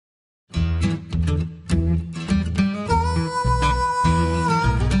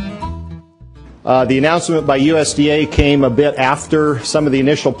The announcement by USDA came a bit after some of the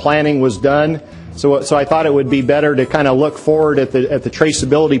initial planning was done. So I thought it would be better to kind of look forward at the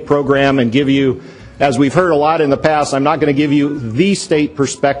traceability program and give you, as we've heard a lot in the past, I'm not going to give you the state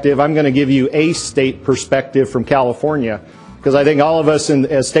perspective. I'm going to give you a state perspective from California, because I think all of us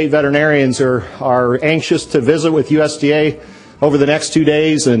as state veterinarians are anxious to visit with USDA over the next 2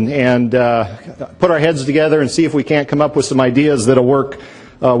 days and put our heads together and see if we can't come up with some ideas that will work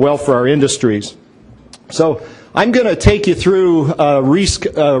well for our industries. So I'm going to take you through a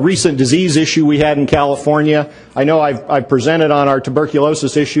recent disease issue we had in California. I know I've presented on our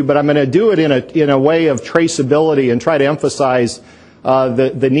tuberculosis issue, but I'm going to do it in a way of traceability and try to emphasize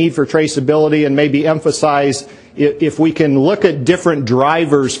the need for traceability, and maybe emphasize if we can look at different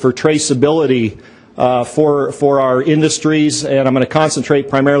drivers for traceability for our industries. And I'm going to concentrate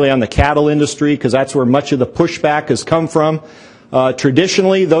primarily on the cattle industry, because that's where much of the pushback has come from.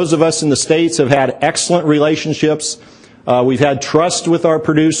 Traditionally, those of us in the States have had excellent relationships. We've had trust with our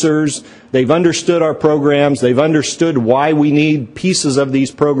producers. They've understood our programs. They've understood why we need pieces of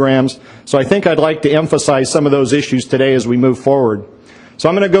these programs. So I think I'd like to emphasize some of those issues today as we move forward. So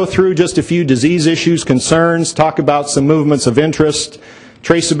I'm going to go through just a few disease issues, concerns, talk about some movements of interest,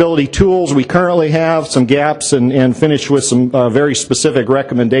 traceability tools we currently have, some gaps, and finish with some very specific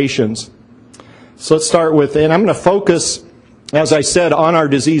recommendations. So let's start with, and I'm going to focus, as I said, on our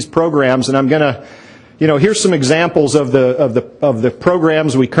disease programs, and I'm going to, here's some examples of the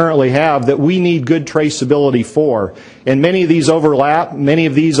programs we currently have that we need good traceability for. And many of these overlap. Many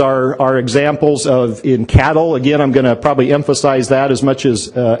of these are examples of in cattle. Again, I'm going to probably emphasize that as much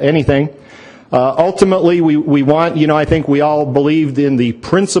as anything. Ultimately, we want, I think we all believed in the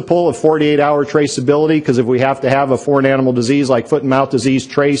principle of 48-hour traceability, because if we have to have a foreign animal disease like foot and mouth disease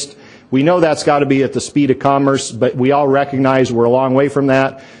traced, we know that's got to be at the speed of commerce, but we all recognize we're a long way from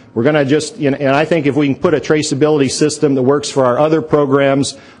that. We're going to just, and I think if we can put a traceability system that works for our other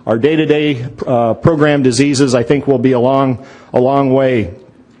programs, our day-to-day program diseases, I think we'll be a long way.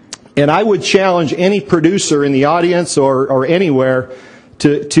 And I would challenge any producer in the audience or anywhere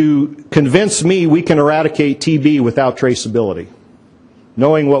to convince me we can eradicate TB without traceability.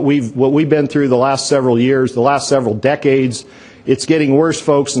 Knowing what we've been through the last several years, the last several decades, it's getting worse,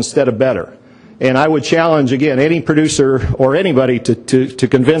 folks, instead of better. And I would challenge, again, any producer or anybody to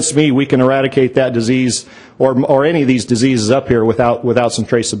convince me we can eradicate that disease or any of these diseases up here without some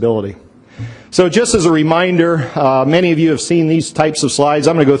traceability. So just as a reminder, many of you have seen these types of slides.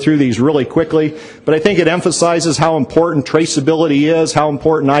 I'm going to go through these really quickly, but I think it emphasizes how important traceability is, how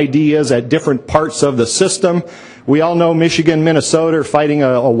important ID is at different parts of the system. We all know Michigan, Minnesota are fighting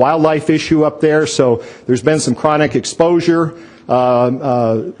a wildlife issue up there, so there's been some chronic exposure.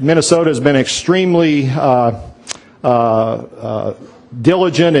 Minnesota has been extremely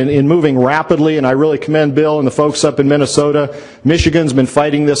diligent in moving rapidly, and I really commend Bill and the folks up in Minnesota. Michigan's been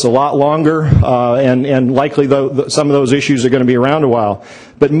fighting this a lot longer, and likely some of those issues are going to be around a while.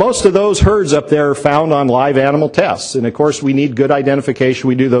 But most of those herds up there are found on live animal tests, and of course we need good identification.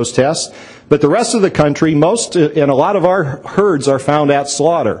 We do those tests. But the rest of the country, most and a lot of our herds are found at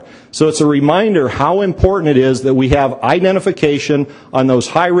slaughter. So it's a reminder how important it is that we have identification on those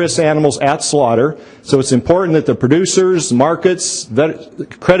high-risk animals at slaughter. So it's important that the producers, markets,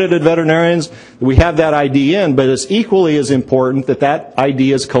 accredited veterinarians, we have that ID in, but it's equally as important that that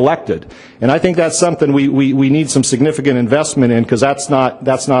ID is collected. And I think that's something we need some significant investment in, because that's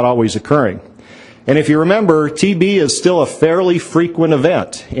not always occurring. And if you remember, TB is still a fairly frequent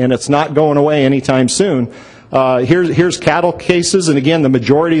event, and it's not going away anytime soon. Here's cattle cases, and again, the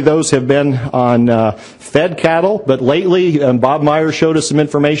majority of those have been on fed cattle, but lately, Bob Meyer showed us some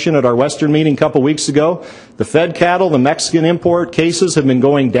information at our Western meeting a couple weeks ago. The fed cattle, the Mexican import cases have been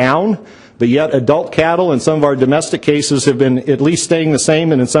going down, but yet adult cattle and some of our domestic cases have been at least staying the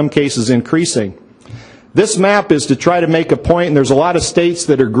same, and in some cases increasing. This map is to try to make a point, and there's a lot of states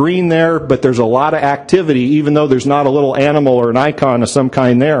that are green there, but there's a lot of activity, even though there's not a little animal or an icon of some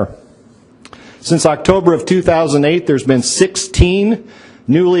kind there. Since October of 2008, there's been 16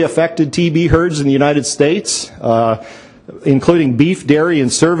 newly affected TB herds in the United States, including beef, dairy, and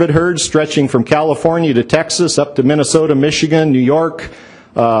cervid herds stretching from California to Texas, up to Minnesota, Michigan, New York,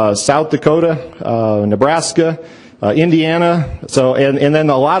 South Dakota, Nebraska, Indiana, and then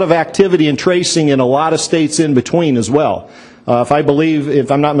a lot of activity and tracing in a lot of states in between as well.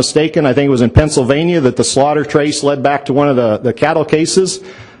 If I'm not mistaken, I think it was in Pennsylvania that the slaughter trace led back to one of the cattle cases.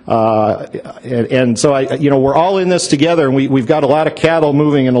 And so we're all in this together, and we've got a lot of cattle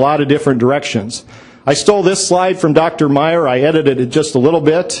moving in a lot of different directions. I stole this slide from Dr. Meyer. I edited it just a little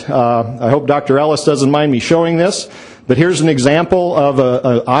bit. I hope Dr. Ellis doesn't mind me showing this. But here's an example of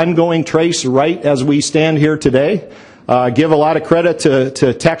an ongoing trace right as we stand here today. Give a lot of credit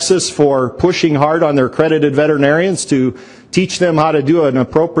to Texas for pushing hard on their accredited veterinarians to teach them how to do an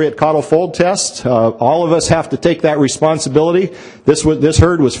appropriate caudal fold test. All of us have to take that responsibility. This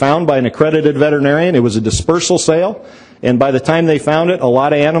herd was found by an accredited veterinarian. It was a dispersal sale. And by the time they found it, a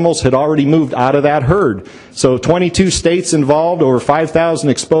lot of animals had already moved out of that herd. So 22 states involved, over 5,000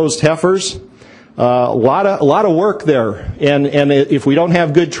 exposed heifers. A lot of work there. And if we don't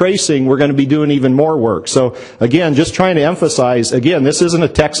have good tracing, we're going to be doing even more work. So again, just trying to emphasize, again, this isn't a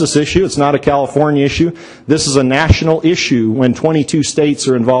Texas issue. It's not a California issue. This is a national issue when 22 states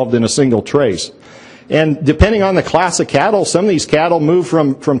are involved in a single trace. And depending on the class of cattle, some of these cattle moved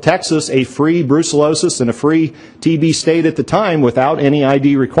from Texas, a free brucellosis and a free TB state at the time without any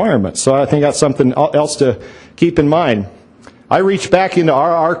ID requirements. So I think that's something else to keep in mind. I reached back into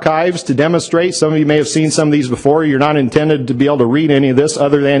our archives to demonstrate. Some of you may have seen some of these before. You're not intended to be able to read any of this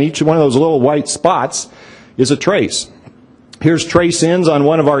other than each one of those little white spots is a trace. Here's trace ins on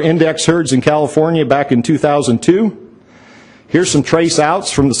one of our index herds in California back in 2002. Here's some trace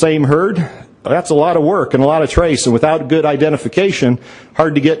outs from the same herd. That's a lot of work and a lot of trace, and without good identification,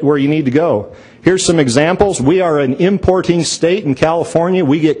 hard to get where you need to go. Here's some examples. We are an importing state in California.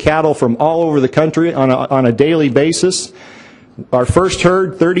 We get cattle from all over the country on a daily basis. Our first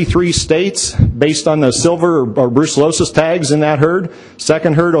herd, 33 states, based on the silver or brucellosis tags in that herd.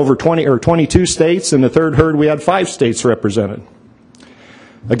 Second herd, over 22 states, and the third herd, we had 5 states represented.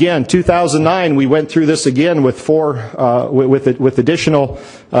 Again, 2009, we went through this again with with additional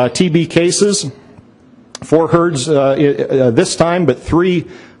TB cases. 4 herds this time, but 3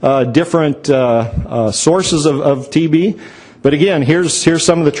 different sources of TB. But again, here's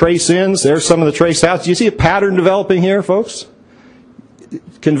some of the trace ins. There's some of the trace outs. Do you see a pattern developing here, folks?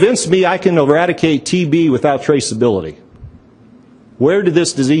 Convince me I can eradicate TB without traceability. Where did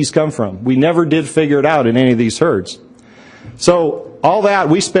this disease come from? We never did figure it out in any of these herds. So all that,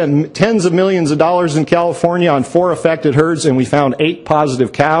 we spent tens of millions of dollars in California on 4 affected herds, and we found 8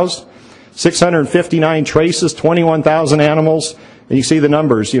 positive cows, 659 traces, 21,000 animals, and you see the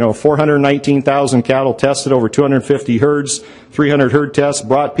numbers, 419,000 cattle tested, over 250 herds, 300 herd tests,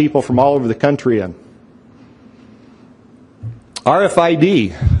 brought people from all over the country in.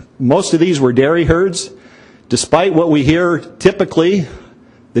 RFID, most of these were dairy herds. Despite what we hear typically,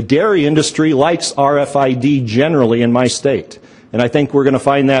 the dairy industry likes RFID generally in my state. And I think we're going to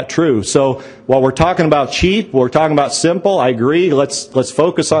find that true. So while we're talking about cheap, we're talking about simple, I agree, let's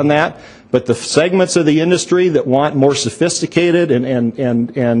focus on that. But the segments of the industry that want more sophisticated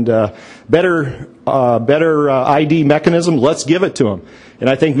and better ID mechanism, let's give it to them. And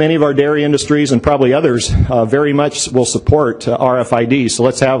I think many of our dairy industries and probably others very much will support RFID. So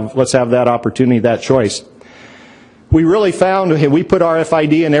let's have that opportunity, that choice. We really found, we put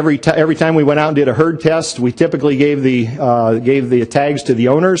RFID in every time we went out and did a herd test. We typically gave the tags to the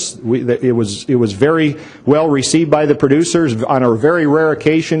owners. It was very well received by the producers. On a very rare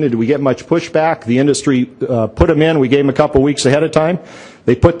occasion did we get much pushback. The industry put them in. We gave them a couple weeks ahead of time.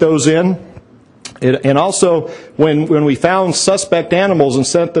 They put those in. And also, when we found suspect animals and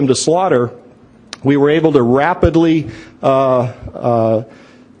sent them to slaughter, we were able to rapidly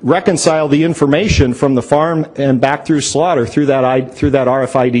reconcile the information from the farm and back through slaughter through that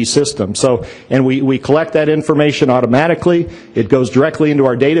RFID system. So, and we collect that information automatically. It goes directly into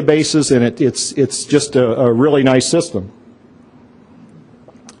our databases, and it's just a really nice system.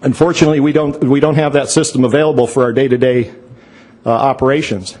 Unfortunately, we don't have that system available for our day-to-day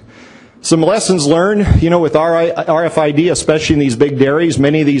operations. Some lessons learned, with RFID, especially in these big dairies.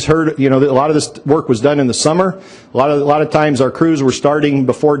 Many of these a lot of this work was done in the summer. A lot of times our crews were starting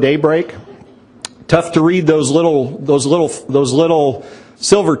before daybreak. Tough to read those little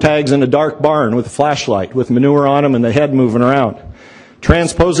silver tags in a dark barn with a flashlight, with manure on them and the head moving around.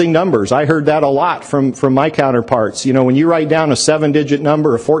 Transposing numbers. I heard that a lot from my counterparts. When you write down a 7-digit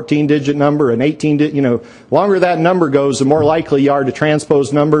number, a 14-digit number, an 18-digit, longer that number goes, the more likely you are to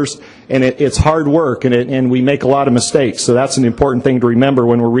transpose numbers, and it's hard work, and we make a lot of mistakes. So that's an important thing to remember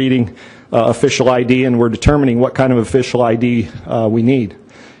when we're reading official ID and we're determining what kind of official ID we need.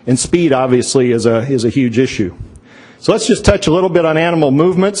 And speed, obviously, is a huge issue. So let's just touch a little bit on animal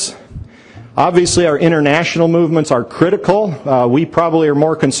movements. Obviously, our international movements are critical. We probably are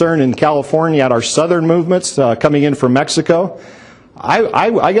more concerned in California at our southern movements coming in from Mexico.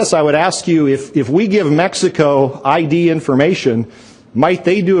 I guess I would ask you, if we give Mexico ID information, might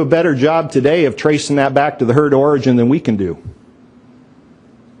they do a better job today of tracing that back to the herd origin than we can do?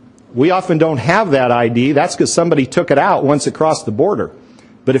 We often don't have that ID. That's because somebody took it out once it crossed the border.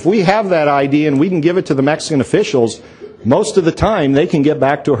 But if we have that ID and we can give it to the Mexican officials, most of the time they can get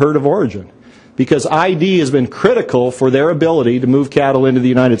back to a herd of origin, because ID has been critical for their ability to move cattle into the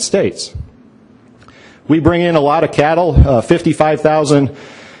United States. We bring in a lot of cattle, 55,000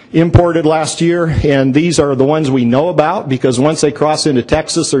 imported last year, and these are the ones we know about, because once they cross into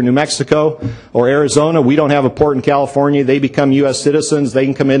Texas or New Mexico or Arizona, we don't have a port in California. They become U.S. citizens. They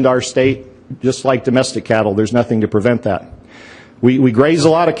can come into our state just like domestic cattle. There's nothing to prevent that. We graze a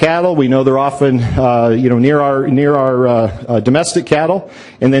lot of cattle. We know they're often near our domestic cattle,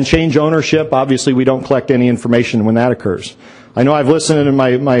 and then change ownership. Obviously, we don't collect any information when that occurs. I know I've listened to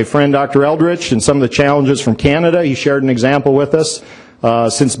my friend Dr. Eldridge and some of the challenges from Canada. He shared an example with us.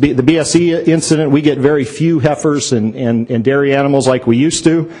 Since the BSE incident, we get very few heifers and dairy animals like we used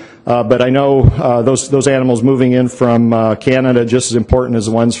to, but I know those animals moving in from Canada just as important as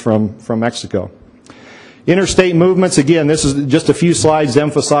the ones from Mexico. Interstate movements, again, this is just a few slides to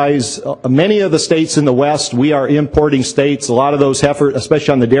emphasize many of the states in the West, we are importing states. A lot of those heifers,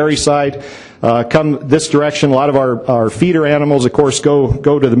 especially on the dairy side, come this direction. A lot of our feeder animals, of course,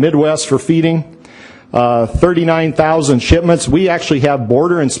 go to the Midwest for feeding. 39,000 shipments. We actually have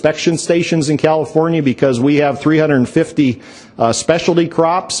border inspection stations in California because we have 350 specialty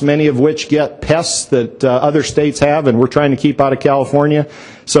crops, many of which get pests that other states have, and we're trying to keep out of California.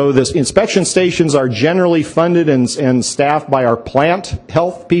 So the inspection stations are generally funded and staffed by our plant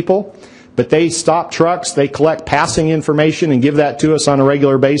health people, but they stop trucks, they collect passing information and give that to us on a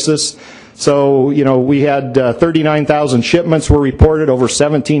regular basis. So, we had 39,000 shipments were reported, over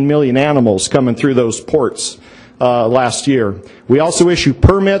 17 million animals coming through those ports last year. We also issue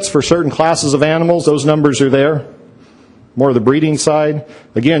permits for certain classes of animals. Those numbers are there. More of the breeding side.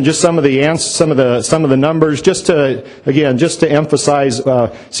 Again, just some of the numbers, just to emphasize.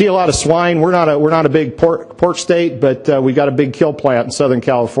 See a lot of swine. We're not a big pork state, but we've got a big kill plant in Southern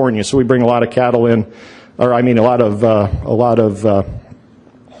California, so we bring a lot of cattle in, or I mean a lot of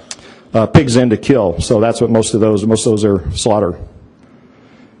pigs in to kill. So that's what most of those are slaughter.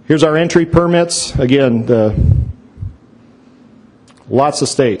 Here's our entry permits. Again, lots of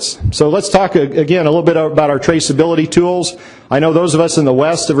states. So let's talk again a little bit about our traceability tools. I know those of us in the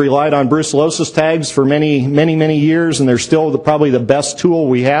West have relied on brucellosis tags for many years, and they're still probably the best tool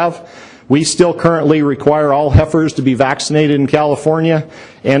we have. We still currently require all heifers to be vaccinated in California,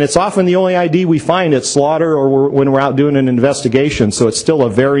 and it's often the only ID we find at slaughter or when we're out doing an investigation, so it's still a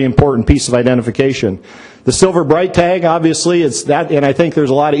very important piece of identification. The silver bright tag, obviously, it's that, and I think there's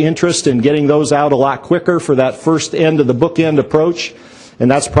a lot of interest in getting those out a lot quicker for that first end of the bookend approach, and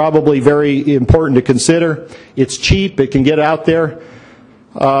that's probably very important to consider. It's cheap, it can get out there.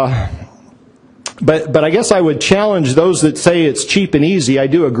 But I guess I would challenge those that say it's cheap and easy. I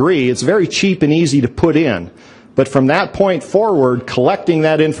do agree. It's very cheap and easy to put in. But from that point forward, collecting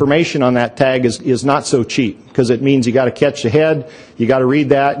that information on that tag is not so cheap, because it means you got to catch the head, you got to read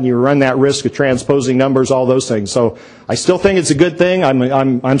that, and you run that risk of transposing numbers, all those things. So I still think it's a good thing.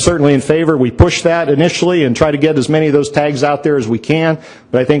 I'm certainly in favor. We push that initially and try to get as many of those tags out there as we can.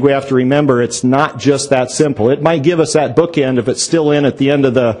 But I think we have to remember it's not just that simple. It might give us that bookend if it's still in at the end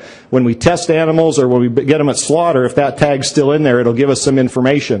of when we test animals or when we get them at slaughter. If that tag's still in there, it'll give us some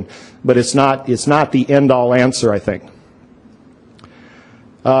information. But it's not the end-all answer, I think.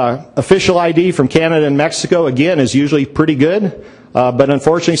 Official ID from Canada and Mexico, again, is usually pretty good, but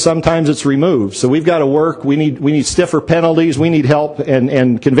unfortunately sometimes it's removed. So we've got to work. We need stiffer penalties. We need help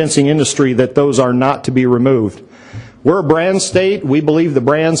and convincing industry that those are not to be removed. We're a brand state. We believe the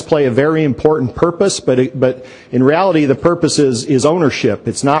brands play a very important purpose, but in reality the purpose is ownership.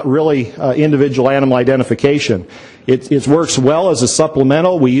 It's not really individual animal identification. It works well as a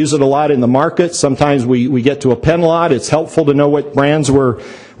supplemental. We use it a lot in the market. Sometimes we get to a pen lot. It's helpful to know what brands were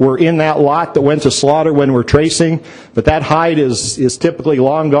in that lot that went to slaughter when we're tracing. But that hide is typically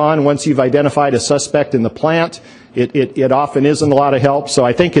long gone once you've identified a suspect in the plant. It often isn't a lot of help. So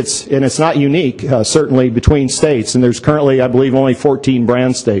I think it's not unique, certainly between states. And there's currently, I believe, only 14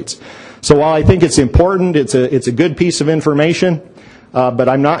 brand states. So while I think it's important, it's a good piece of information. But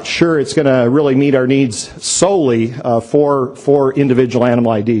I'm not sure it's going to really meet our needs solely for individual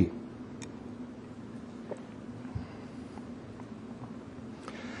animal ID.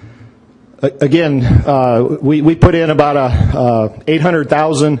 Again, we put in about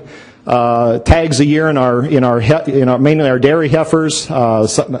 800,000 tags a year in our mainly our dairy heifers.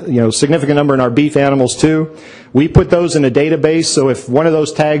 Significant number in our beef animals too. We put those in a database, so if one of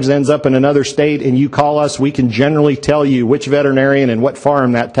those tags ends up in another state and you call us, we can generally tell you which veterinarian and what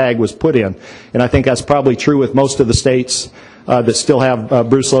farm that tag was put in. And I think that's probably true with most of the states that still have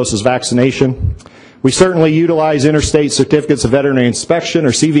brucellosis vaccination. We certainly utilize interstate certificates of veterinary inspection,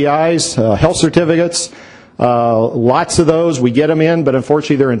 or CVIs, health certificates. Lots of those, we get them in, but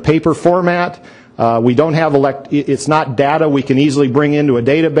unfortunately they're in paper format. We don't have it's not data we can easily bring into a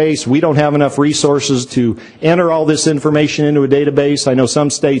database. We don't have enough resources to enter all this information into a database. I know some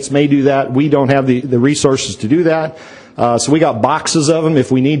states may do that. We don't have the resources to do that. So we got boxes of them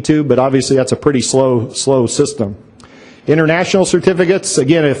if we need to, but obviously that's a pretty slow system. International certificates,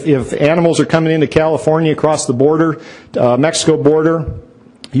 again, if animals are coming into California across the border, Mexico border,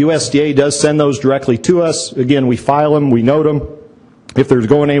 USDA does send those directly to us. Again, we file them, we note them. If they're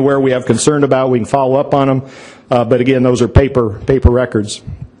going anywhere we have concern about, we can follow up on them. But again, those are paper records.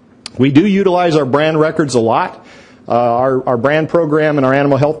 We do utilize our brand records a lot. Our brand program and our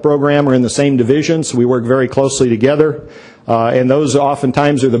animal health program are in the same division, so we work very closely together. And those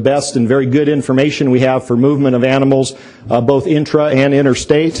oftentimes are the best and very good information we have for movement of animals, both intra and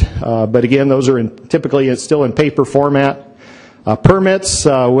interstate. But again, those are typically still in paper format. Permits,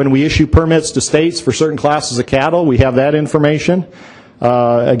 when we issue permits to states for certain classes of cattle, we have that information.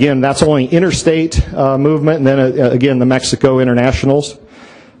 Again, that's only interstate movement, and then again the Mexico internationals.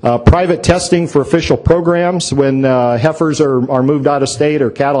 Private testing for official programs, when heifers are moved out of state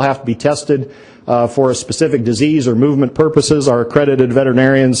or cattle have to be tested for a specific disease or movement purposes, our accredited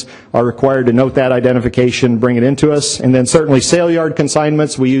veterinarians are required to note that identification, bring it into us. And then certainly sale yard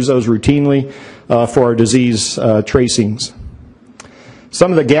consignments, we use those routinely for our disease tracings.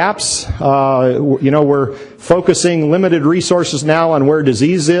 Some of the gaps, we're focusing limited resources now on where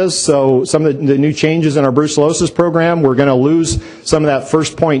disease is. So some of the new changes in our brucellosis program, we're going to lose some of that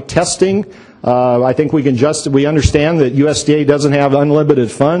first point testing. I think we understand that USDA doesn't have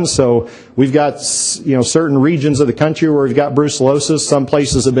unlimited funds, so we've got certain regions of the country where we've got brucellosis. Some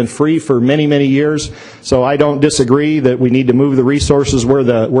places have been free for many, many years. So I don't disagree that we need to move the resources where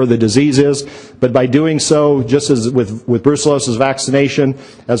the disease is. But by doing so, just as with brucellosis vaccination,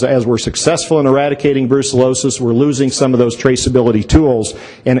 as we're successful in eradicating brucellosis, we're losing some of those traceability tools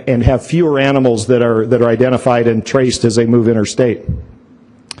and have fewer animals that are identified and traced as they move interstate.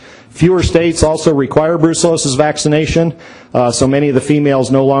 Fewer states also require brucellosis vaccination, so many of the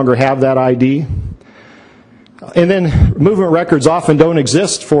females no longer have that ID. And then movement records often don't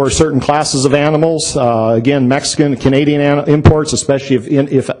exist for certain classes of animals. Again, Mexican, Canadian imports, especially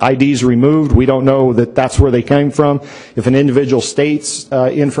if ID is removed, we don't know that that's where they came from. If an individual state's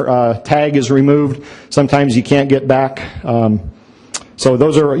tag is removed, sometimes you can't get back. So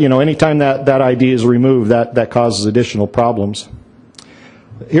those are, anytime that ID is removed, that causes additional problems.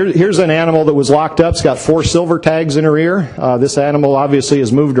 Here's an animal that was locked up. It's got 4 silver tags in her ear. This animal obviously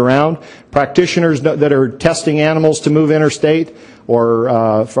has moved around. Practitioners that are testing animals to move interstate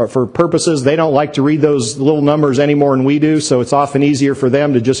or for purposes, they don't like to read those little numbers any more than we do, so it's often easier for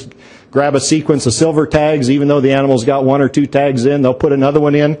them to just grab a sequence of silver tags. Even though the animal's got 1 or 2 tags in, they'll put another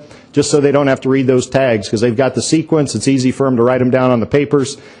one in just so they don't have to read those tags, because they've got the sequence. It's easy for them to write them down on the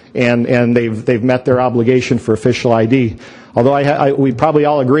papers, and they've met their obligation for official ID. Although we probably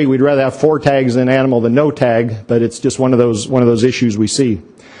all agree we'd rather have 4 tags in an animal than no tag, but it's just one of those issues we see.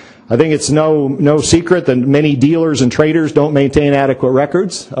 I think it's no secret that many dealers and traders don't maintain adequate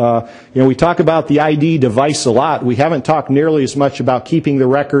records. We talk about the ID device a lot. We haven't talked nearly as much about keeping the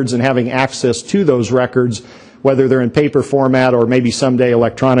records and having access to those records, whether they're in paper format or maybe someday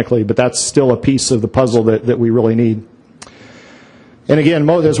electronically, but that's still a piece of the puzzle that we really need. And again,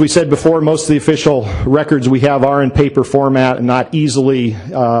 as we said before, most of the official records we have are in paper format and not easily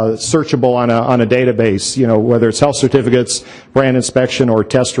searchable on a database, whether it's health certificates, brand inspection, or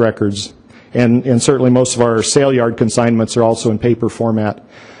test records. And certainly most of our sale yard consignments are also in paper format.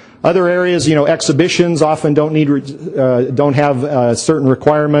 Other areas, exhibitions often don't have certain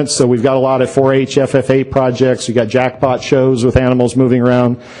requirements, so we've got a lot of 4-H, FFA projects. We've got jackpot shows with animals moving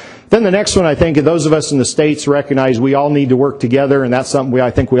around. Then the next one, I think, those of us in the States recognize we all need to work together, and that's something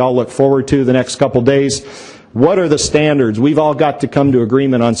I think we all look forward to the next couple days. What are the standards? We've all got to come to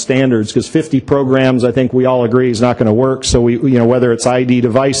agreement on standards, because 50 programs, I think we all agree, is not going to work. So whether it's ID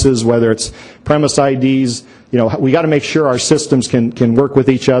devices, whether it's premise IDs, we got to make sure our systems can work with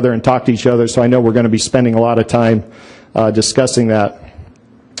each other and talk to each other. So I know we're going to be spending a lot of time discussing that.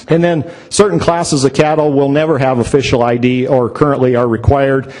 And then certain classes of cattle will never have official ID or currently are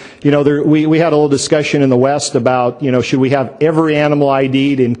required. We had a little discussion in the West about, should we have every animal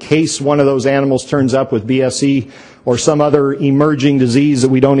ID'd in case one of those animals turns up with BSE or some other emerging disease that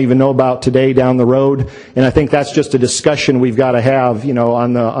we don't even know about today down the road. And I think that's just a discussion we've got to have,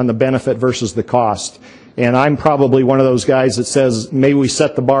 on the benefit versus the cost. And I'm probably one of those guys that says maybe we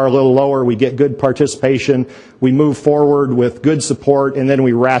set the bar a little lower, we get good participation, we move forward with good support, and then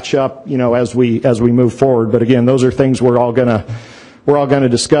we ratchet up, as we move forward. But again, those are things we're all going to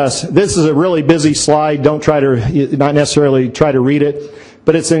discuss. This is a really busy slide. Don't try to, not necessarily try to read it,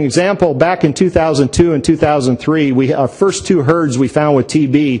 but it's an example. Back in 2002 and 2003, our first two herds we found with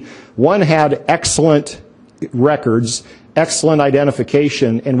TB, one had excellent records, excellent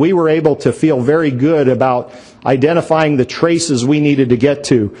identification, and we were able to feel very good about identifying the traces we needed to get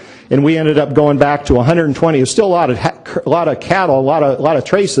to. And we ended up going back to 120. It was still a lot of cattle, a lot of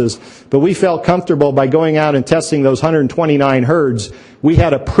traces, but we felt comfortable by going out and testing those 129 herds. We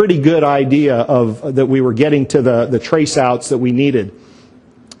had a pretty good idea of that we were getting to the trace outs that we needed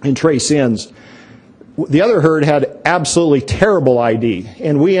and trace ins. The other herd had absolutely terrible ID,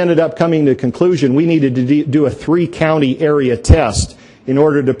 and we ended up coming to the conclusion we needed to do a 3-county area test in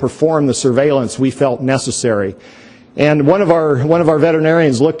order to perform the surveillance we felt necessary. And one of our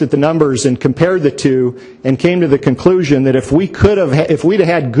veterinarians looked at the numbers and compared the two and came to the conclusion that if we'd have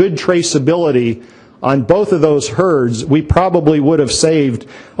had good traceability on both of those herds, we probably would have saved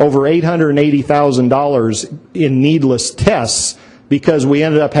over $880,000 in needless tests, because we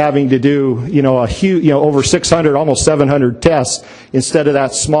ended up having to do, a huge, over 600, almost 700 tests instead of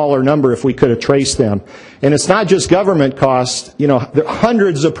that smaller number if we could have traced them. And it's not just government costs.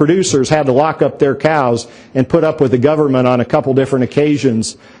 Hundreds of producers had to lock up their cows and put up with the government on a couple different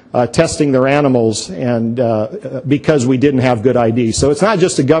occasions testing their animals, and because we didn't have good ID. So it's not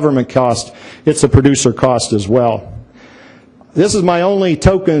just a government cost, it's a producer cost as well. This is my only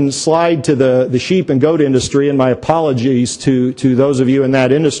token slide to the sheep and goat industry, and my apologies to those of you in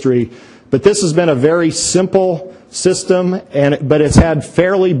that industry. But this has been a very simple system, but it's had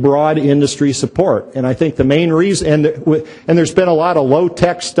fairly broad industry support. And I think the main reason, and there's been a lot of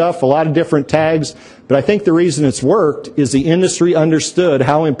low-tech stuff, a lot of different tags, but I think the reason it's worked is the industry understood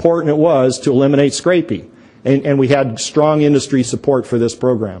how important it was to eliminate scrapie. And we had strong industry support for this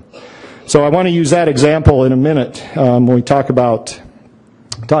program. So I want to use that example in a minute when we talk about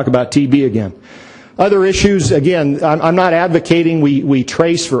TB again. Other issues, again, I'm not advocating we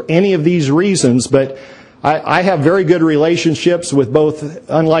trace for any of these reasons, but I have very good relationships with both,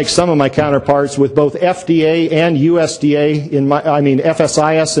 unlike some of my counterparts, with both FDA and USDA,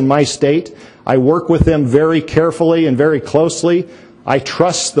 FSIS in my state. I work with them very carefully and very closely. I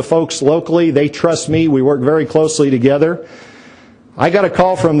trust the folks locally. They trust me. We work very closely together. I got a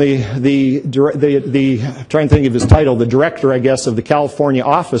call from the I'm trying to think of his title, the director, I guess, of the California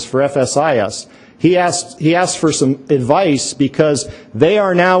office for FSIS. He asked for some advice because they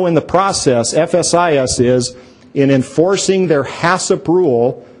are now in the process, FSIS is, in enforcing their HACCP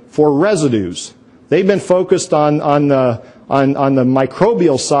rule for residues. They've been focused on the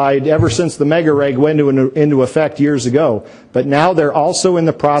microbial side ever since the mega reg went into effect years ago. But now they're also in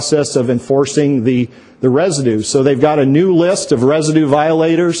the process of enforcing the residue. So they've got a new list of residue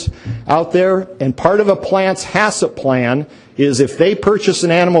violators out there, and part of a plant's HACCP plan is if they purchase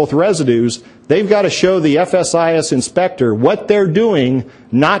an animal with residues, they've got to show the FSIS inspector what they're doing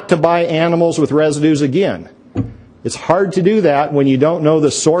not to buy animals with residues again. It's hard to do that when you don't know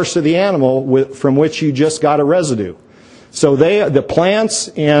the source of the animal from which you just got a residue. So the plants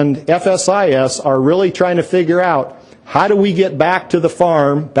and FSIS are really trying to figure out how do we get back to the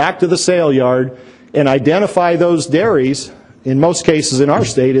farm, back to the sale yard, and identify those dairies. In most cases in our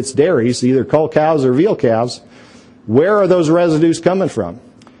state, it's dairies, either cull cows or veal calves. Where are those residues coming from?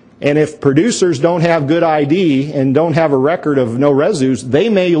 And if producers don't have good ID and don't have a record of no residues, they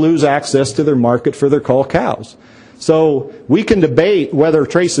may lose access to their market for their cull cows. So we can debate whether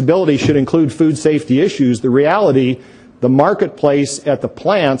traceability should include food safety issues. The reality, the marketplace at the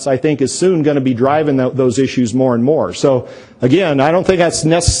plants, I think, is soon going to be driving those issues more and more. So again, I don't think that's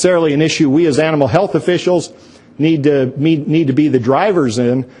necessarily an issue we as animal health officials need to be the drivers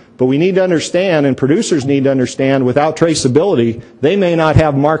in, but we need to understand, and producers need to understand, without traceability, they may not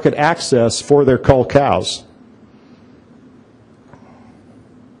have market access for their cull cows.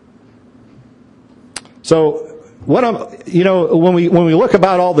 So when we look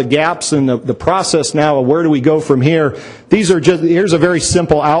about all the gaps in the process now of where do we go from here, here's a very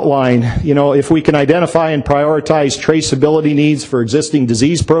simple outline. If we can identify and prioritize traceability needs for existing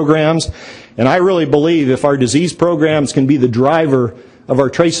disease programs, and I really believe if our disease programs can be the driver of our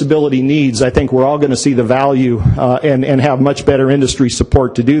traceability needs, I think we're all going to see the value and have much better industry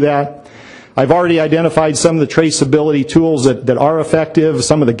support to do that. I've already identified some of the traceability tools that are effective,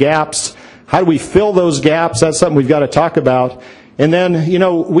 some of the gaps. How do we fill those gaps? That's something we've got to talk about. And then,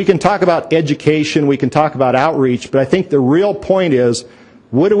 we can talk about education, we can talk about outreach, but I think the real point is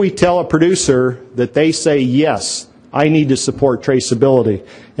What do we tell a producer that they say, yes, I need to support traceability?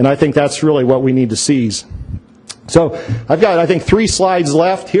 And I think that's really what we need to seize. So I've got, I think, 3 slides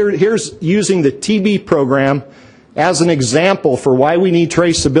left. Here's using the TB program as an example for why we need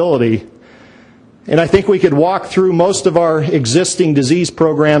traceability. And I think we could walk through most of our existing disease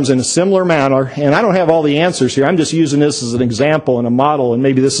programs in a similar manner. And I don't have all the answers here. I'm just using this as an example and a model, and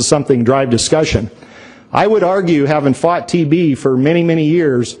maybe this is something to drive discussion. I would argue, having fought TB for many, many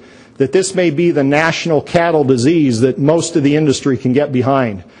years, that this may be the national cattle disease that most of the industry can get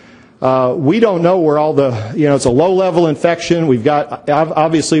behind. We don't know where all the, it's a low-level infection.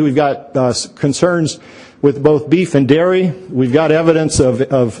 Obviously we've got concerns with both beef and dairy. We've got evidence of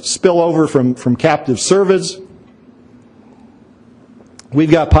spillover from captive cervids.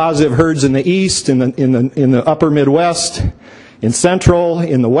 We've got positive herds in the east, in the upper Midwest, in central,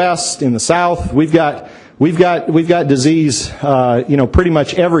 in the west, in the south. We've got disease, pretty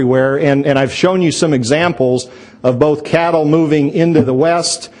much everywhere. And I've shown you some examples of both cattle moving into the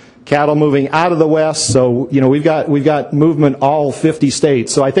west, cattle moving out of the west. So, we've got movement all 50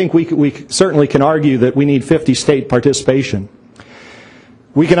 states. So I think we certainly can argue that we need 50 state participation.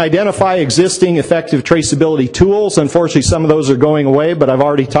 We can identify existing effective traceability tools. Unfortunately, some of those are going away, but I've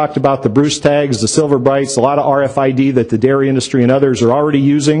already talked about the Bruce tags, the Silver Brights, a lot of RFID that the dairy industry and others are already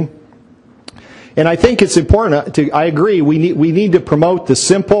using. And I think it's important I agree, we need to promote the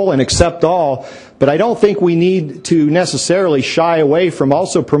simple and accept all, but I don't think we need to necessarily shy away from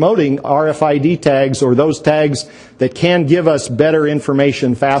also promoting RFID tags or those tags that can give us better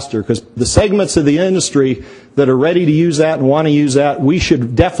information faster, because the segments of the industry that are ready to use that and want to use that, we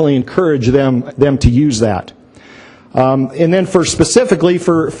should definitely encourage them to use that. And then specifically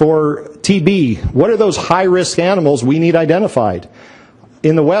for TB, what are those high-risk animals we need identified?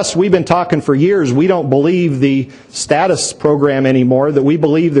 In the West, we've been talking for years, we don't believe the status program anymore, that we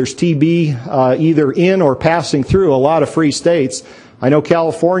believe there's TB either in or passing through a lot of free states. I know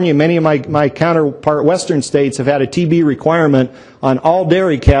California, many of my counterpart Western states have had a TB requirement on all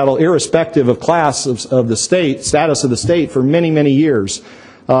dairy cattle, irrespective of class of the state, status of the state, for many, many years.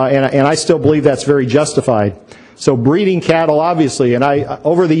 And I still believe that's very justified. So breeding cattle, obviously, and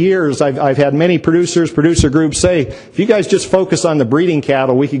over the years, I've had many producer groups say, if you guys just focus on the breeding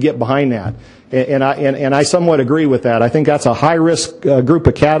cattle, we could get behind that. And I somewhat agree with that. I think that's a high-risk group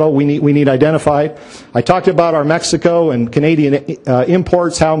of cattle we need identified. I talked about our Mexico and Canadian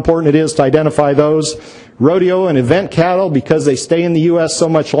imports, how important it is to identify those. Rodeo and event cattle, because they stay in the U.S. so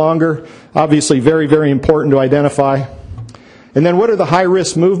much longer, obviously very, very important to identify. And then what are the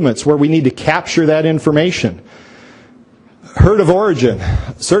high-risk movements where we need to capture that information? Herd of origin.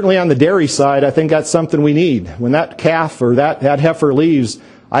 Certainly on the dairy side, I think that's something we need. When that calf or that heifer leaves,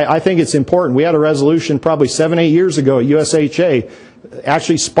 I think it's important. We had a resolution probably 7-8 years ago at USHA,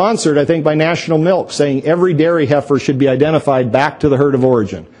 actually sponsored, I think, by National Milk, saying every dairy heifer should be identified back to the herd of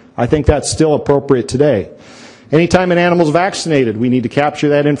origin. I think that's still appropriate today. Anytime an animal's vaccinated, we need to capture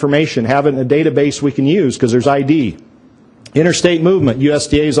that information, have it in a database we can use, because there's ID. Interstate movement,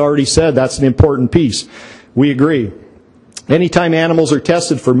 USDA has already said that's an important piece. We agree. Anytime animals are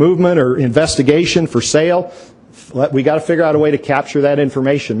tested for movement or investigation for sale, we got to figure out a way to capture that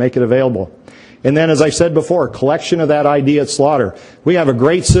information, make it available. And then, as I said before, collection of that ID at slaughter. We have a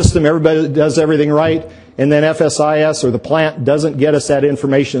great system, everybody does everything right, and then FSIS or the plant doesn't get us that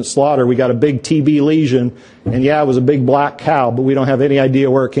information at slaughter. We got a big TB lesion, and yeah, it was a big black cow, but we don't have any idea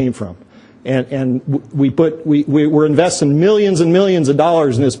where it came from. And we're investing millions and millions of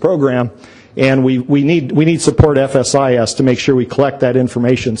dollars in this program, and we need support FSIS to make sure we collect that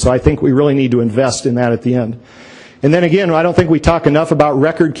information. So I think we really need to invest in that at the end. And then again, I don't think we talk enough about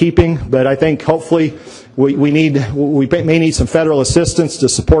record keeping, but I think hopefully we may need some federal assistance to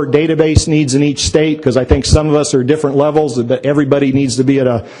support database needs in each state, because I think some of us are at different levels, but everybody needs to be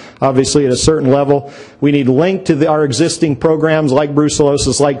obviously at a certain level. We need link to our existing programs like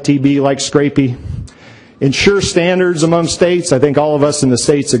brucellosis, like TB, like scrapie. Ensure standards among states. I think all of us in the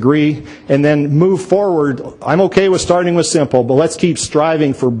states agree. And then move forward. I'm okay with starting with simple, but let's keep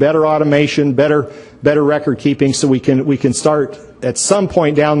striving for better automation, better record keeping, so we can start at some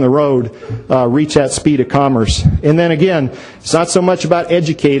point down the road reach that speed of commerce. And then again, it's not so much about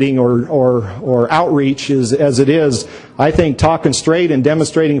educating or outreach as it is, I think, talking straight and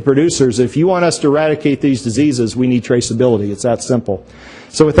demonstrating to producers, if you want us to eradicate these diseases, we need traceability. It's that simple.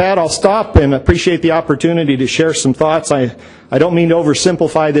 So with that, I'll stop and appreciate the opportunity to share some thoughts. I don't mean to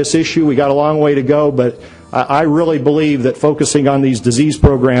oversimplify this issue. We got a long way to go, but I really believe that focusing on these disease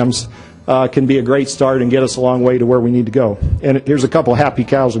programs can be a great start and get us a long way to where we need to go. And here's a couple happy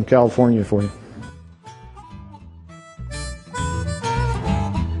cows in California for you.